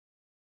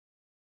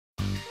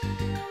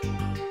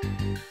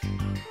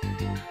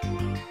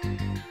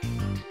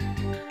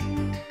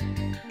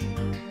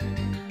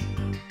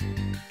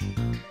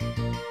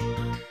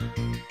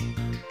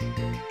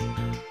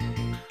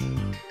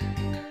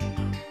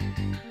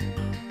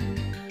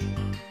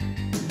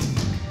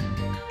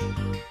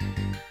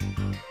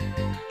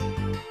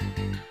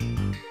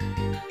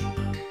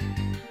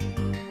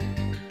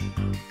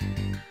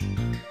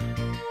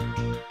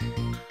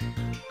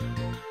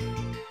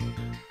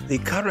The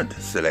current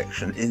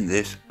selection in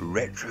this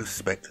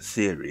retrospect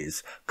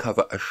series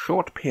cover a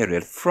short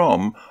period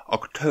from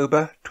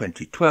October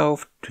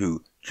 2012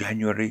 to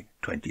January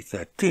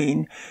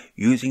 2013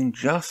 using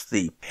just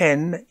the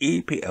PEN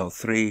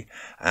E-PL3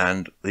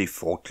 and the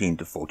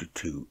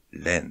 14-42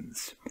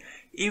 lens.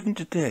 Even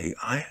today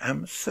I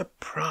am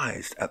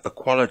surprised at the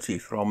quality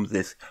from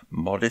this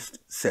modest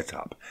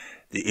setup.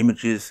 The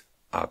images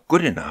are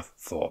good enough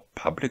for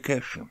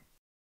publication.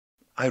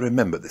 I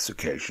remember this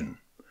occasion.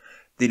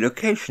 The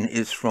location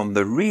is from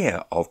the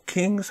rear of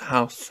King's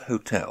House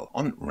Hotel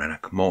on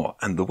Rannoch Moor,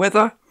 and the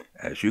weather,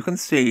 as you can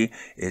see,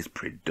 is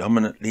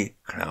predominantly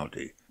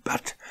cloudy.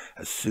 But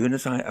as soon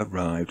as I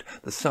arrived,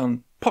 the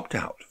sun popped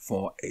out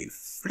for a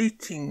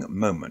fleeting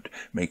moment,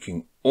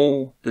 making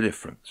all the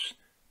difference.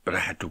 But I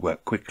had to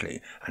work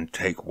quickly and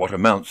take what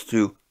amounts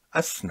to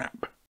a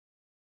snap.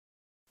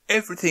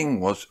 Everything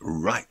was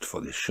right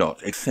for this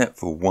shot, except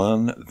for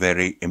one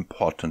very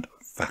important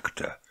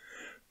factor: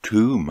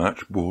 too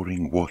much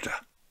boring water.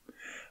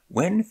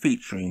 When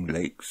featuring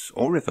lakes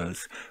or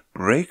rivers,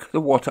 break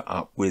the water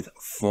up with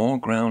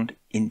foreground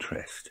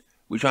interest,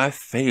 which I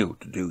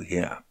failed to do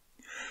here.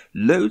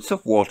 Loads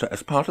of water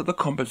as part of the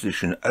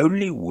composition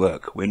only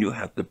work when you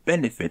have the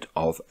benefit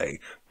of a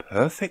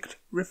perfect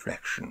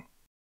reflection.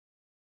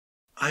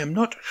 I am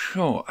not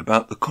sure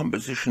about the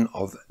composition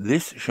of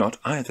this shot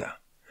either.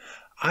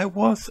 I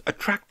was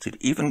attracted,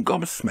 even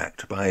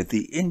gobsmacked, by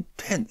the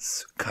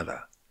intense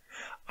colour.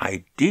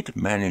 I did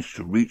manage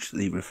to reach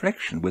the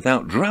reflection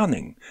without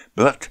drowning,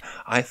 but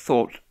I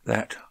thought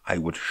that I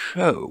would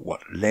show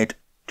what led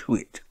to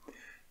it.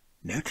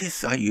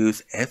 Notice I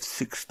use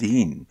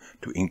f/16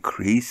 to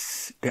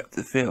increase depth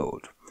of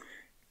field.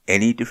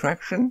 Any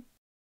diffraction?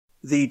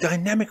 The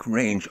dynamic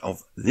range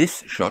of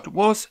this shot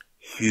was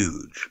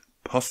huge,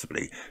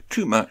 possibly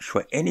too much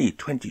for any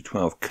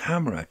 2012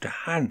 camera to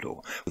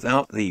handle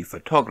without the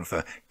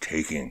photographer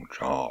taking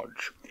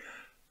charge.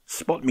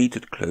 Spot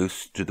metered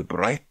close to the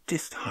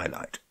brightest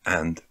highlight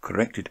and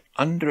corrected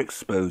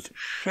underexposed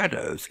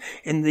shadows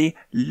in the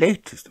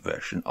latest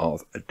version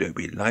of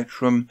Adobe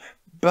Lightroom,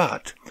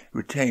 but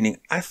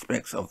retaining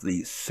aspects of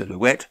the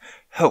silhouette,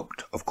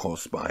 helped of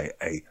course by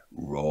a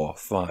raw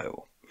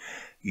file.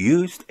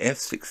 Used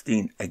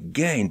f/16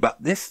 again,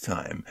 but this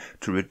time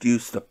to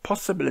reduce the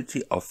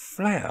possibility of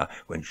flare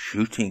when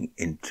shooting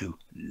into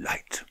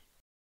light.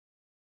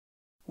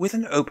 With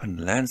an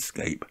open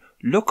landscape,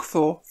 look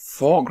for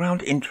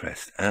foreground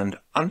interest and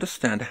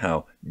understand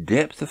how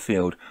depth of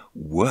field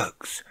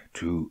works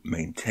to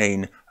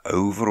maintain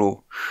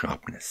overall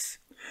sharpness.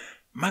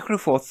 Micro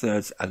Four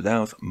Thirds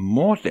allows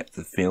more depth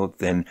of field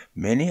than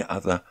many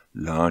other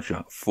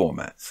larger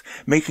formats,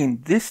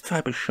 making this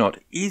type of shot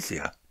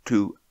easier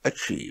to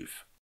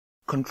achieve.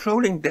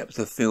 Controlling depth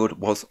of field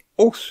was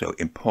also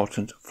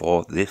important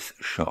for this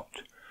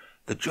shot.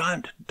 The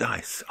giant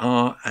dice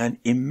are an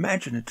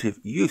imaginative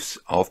use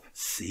of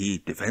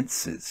sea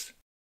defences.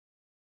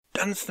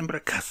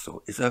 Dunstanburgh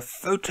Castle is a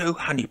photo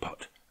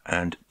honeypot,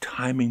 and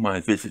timing my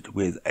visit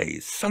with a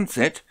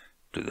sunset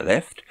to the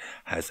left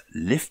has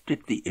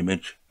lifted the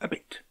image a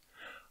bit.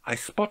 I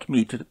spot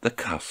metered the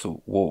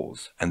castle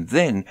walls and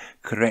then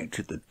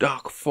corrected the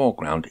dark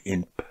foreground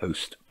in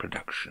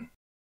post-production.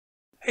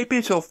 A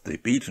bit off the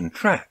beaten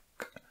track,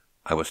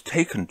 I was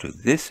taken to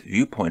this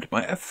viewpoint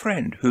by a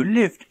friend who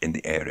lived in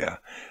the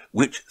area,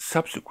 which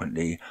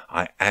subsequently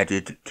I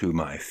added to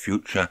my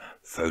future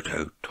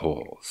photo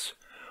tours.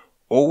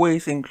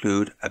 Always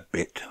include a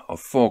bit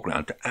of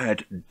foreground to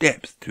add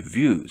depth to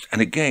views,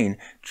 and again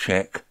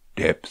check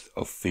depth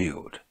of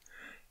field.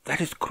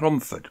 That is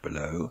Cromford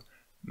below,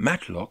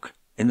 Matlock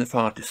in the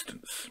far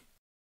distance.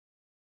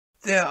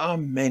 There are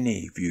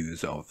many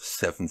views of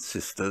Seven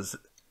Sisters,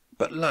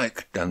 but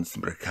like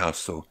Dunstanburgh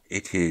Castle,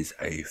 it is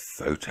a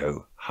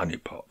photo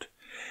honeypot.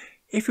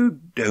 If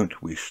you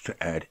don't wish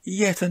to add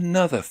yet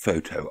another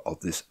photo of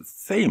this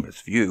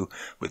famous view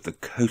with the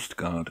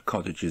coastguard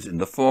cottages in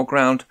the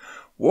foreground,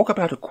 walk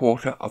about a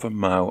quarter of a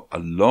mile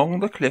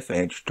along the cliff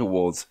edge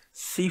towards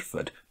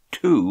Seaford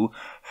to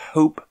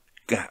Hope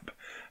Gap,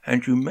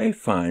 and you may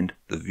find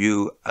the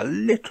view a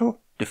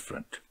little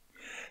different.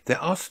 There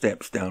are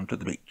steps down to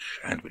the beach,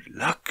 and with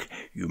luck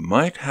you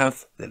might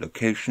have the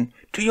location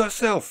to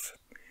yourself.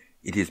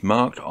 It is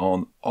marked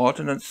on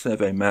Ordnance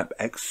Survey Map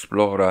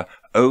Explorer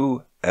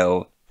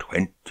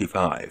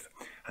OL25,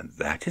 and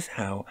that is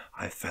how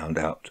I found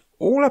out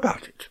all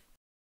about it.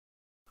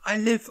 I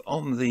live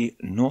on the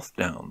North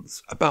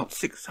Downs, about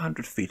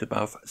 600 feet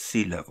above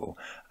sea level,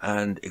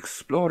 and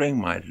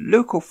exploring my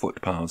local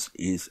footpaths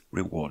is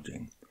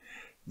rewarding.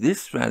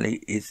 This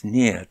valley is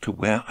near to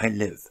where I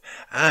live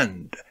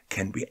and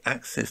can be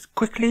accessed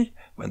quickly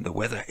when the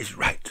weather is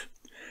right.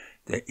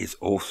 There is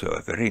also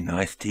a very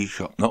nice tea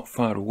shop not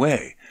far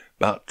away,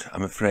 but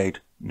I'm afraid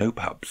no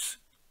pubs.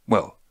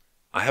 Well,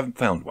 I haven't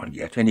found one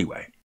yet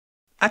anyway.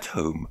 At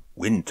home,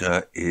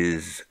 winter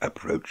is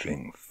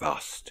approaching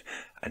fast,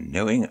 and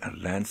knowing a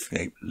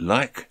landscape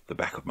like the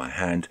back of my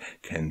hand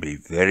can be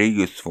very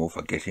useful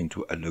for getting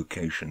to a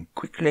location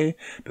quickly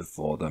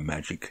before the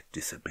magic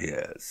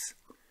disappears.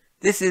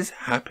 This is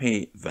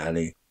Happy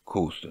Valley,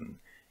 Coulsdon.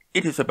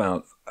 It is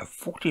about a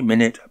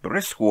 40-minute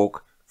brisk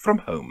walk from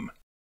home.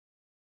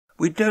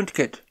 We don't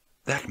get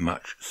that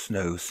much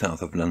snow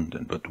south of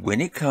London, but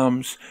when it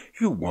comes,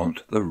 you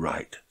want the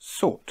right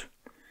sort.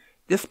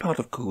 This part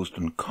of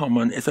Coulsdon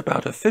Common is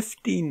about a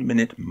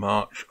 15-minute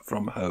march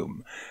from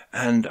home,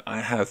 and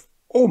I have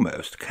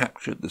almost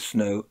captured the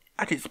snow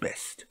at its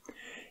best.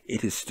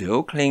 It is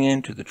still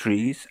clinging to the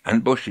trees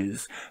and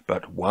bushes,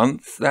 but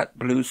once that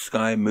blue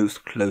sky moves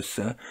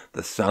closer,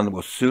 the sun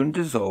will soon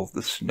dissolve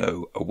the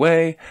snow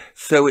away,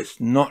 so it's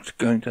not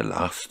going to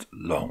last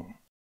long.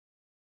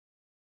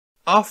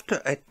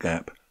 After a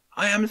gap,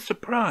 I am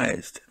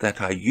surprised that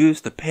I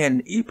used the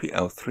PEN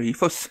E-PL3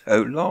 for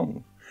so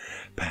long.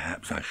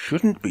 Perhaps I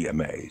shouldn't be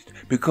amazed,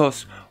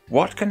 because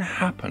what can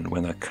happen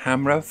when a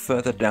camera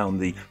further down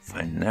the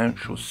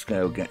financial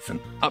scale gets an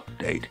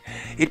update?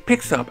 It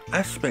picks up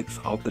aspects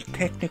of the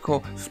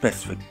technical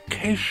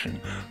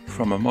specification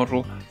from a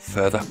model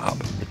further up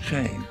the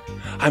chain.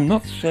 I'm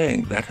not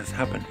saying that has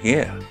happened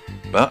here,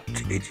 but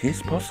it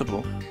is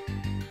possible.